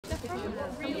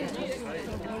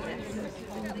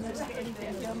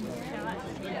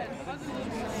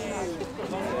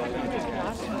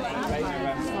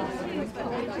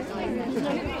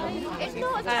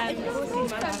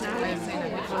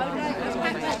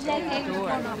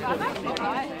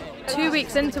Two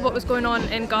weeks into what was going on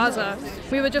in Gaza,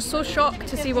 we were just so shocked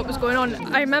to see what was going on.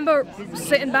 I remember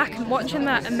sitting back and watching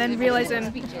that and then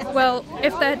realising, well,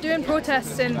 if they're doing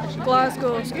protests in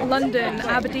Glasgow, London,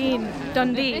 Aberdeen,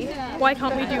 Dundee, why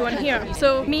can't we do one here?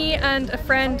 So me and a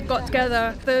friend got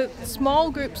together, the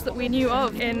small groups that we knew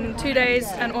of, in 2 days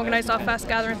and organised our first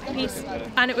gathering for peace.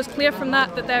 And it was clear from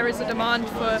that that there is a demand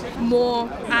for more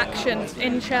action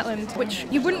in Shetland, which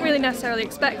you wouldn't really necessarily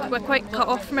expect. We're quite cut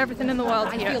off from everything in the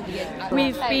world here.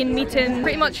 We've been meeting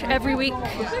pretty much every week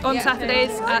on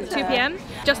Saturdays at 2 p.m.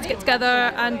 just to get together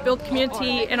and build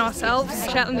community in ourselves.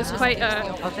 Shetland is quite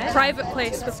a private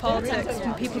place with politics,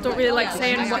 and people don't really like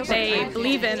saying what they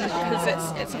believe in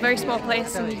because it's a very small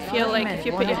place, and you feel like if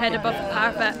you put your head above the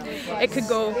parapet it could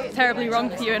go terribly wrong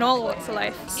for you in all walks of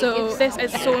life. So this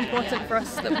is so important for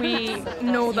us, that we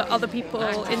know that other people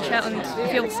in Shetland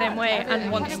feel the same way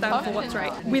and want to stand for what's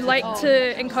right. We like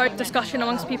to encourage discussion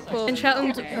amongst people. In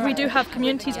Shetland we do have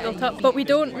communities built up, but we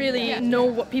don't really know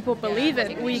what people believe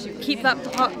in. We keep that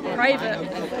part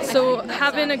private. So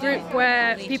having a group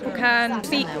where people can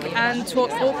speak and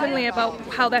talk openly about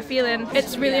how they're feeling,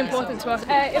 it's really important to us.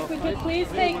 If we could please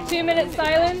take 2 minutes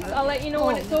silence, I'll let you know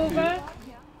when it's over.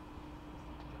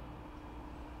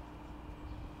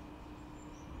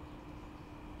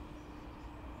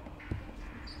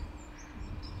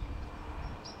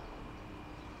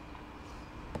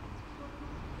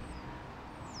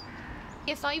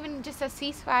 It's not even just a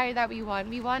ceasefire that we want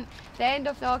the end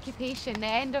of the occupation, the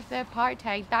end of the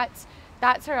apartheid.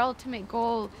 That's our ultimate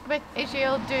goal. With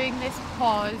Israel doing this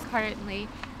pause currently,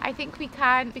 I think we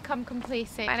can become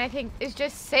complacent, and I think it's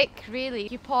just sick really.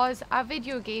 You pause a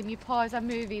video game, you pause a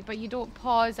movie, but you don't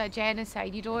pause a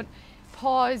genocide. You don't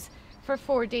pause for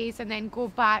 4 days and then go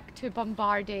back to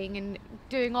bombarding and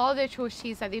doing all the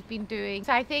atrocities that they've been doing.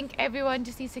 So I think everyone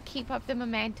just needs to keep up the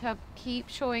momentum, keep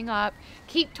showing up,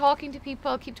 keep talking to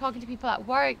people at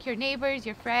work, your neighbours,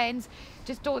 your friends.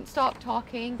 Just don't stop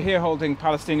talking. Here holding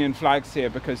Palestinian flags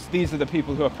here because these are the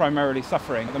people who are primarily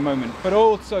suffering at the moment. But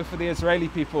also for the Israeli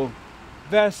people,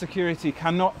 their security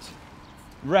cannot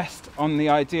rest on the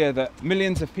idea that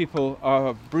millions of people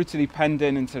are brutally penned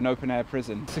into an open-air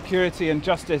prison. Security and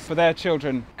justice for their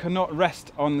children cannot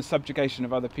rest on the subjugation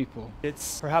of other people.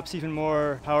 It's perhaps even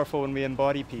more powerful when we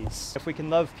embody peace. If we can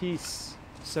love peace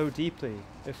so deeply,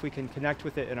 if we can connect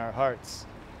with it in our hearts,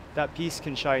 that peace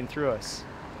can shine through us.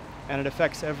 And it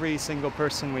affects every single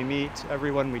person we meet,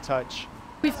 everyone we touch.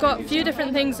 We've got a few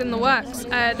different things in the works.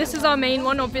 This is our main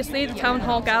one, obviously, the town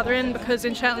hall gathering, because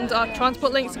in Shetland our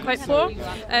transport links are quite poor,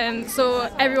 so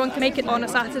everyone can make it on a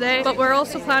Saturday. But we're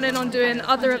also planning on doing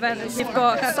other events. We've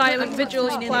got silent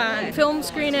vigils planned, film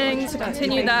screenings to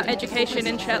continue that education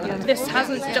in Shetland. This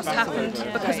hasn't just happened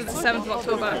because it's the 7th of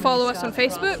October. Follow us on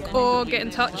Facebook or get in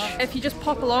touch. If you just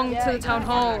pop along to the town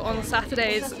hall on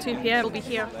Saturdays at 2 p.m, we'll be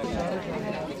here.